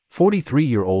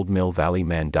43-year-old Mill Valley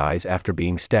man dies after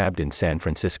being stabbed in San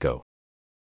Francisco.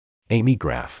 Amy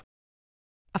Graff.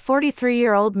 A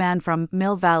 43-year-old man from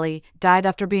Mill Valley died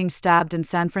after being stabbed in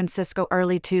San Francisco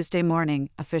early Tuesday morning,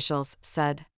 officials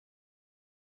said.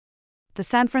 The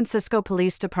San Francisco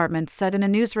Police Department said in a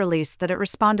news release that it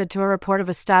responded to a report of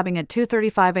a stabbing at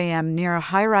 2:35 a.m. near a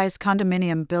high-rise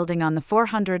condominium building on the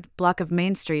 400 block of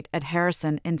Main Street at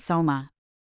Harrison in Soma.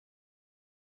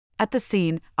 At the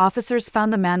scene, officers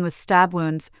found the man with stab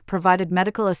wounds, provided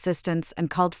medical assistance and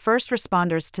called first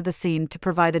responders to the scene to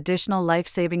provide additional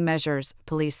life-saving measures,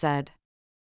 police said.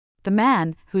 The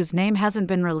man, whose name hasn't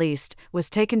been released, was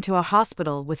taken to a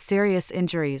hospital with serious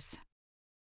injuries.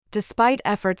 Despite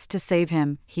efforts to save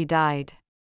him, he died.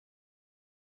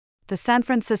 The San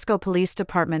Francisco Police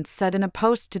Department said in a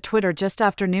post to Twitter just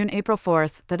after noon April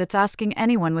 4th that it's asking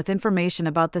anyone with information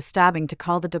about the stabbing to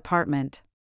call the department.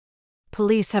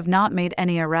 Police have not made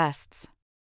any arrests.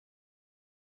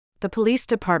 The police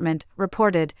department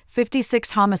reported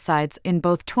 56 homicides in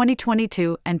both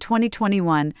 2022 and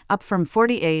 2021, up from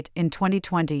 48 in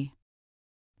 2020.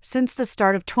 Since the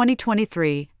start of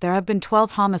 2023, there have been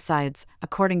 12 homicides,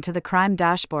 according to the crime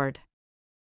dashboard.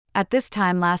 At this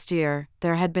time last year,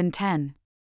 there had been 10.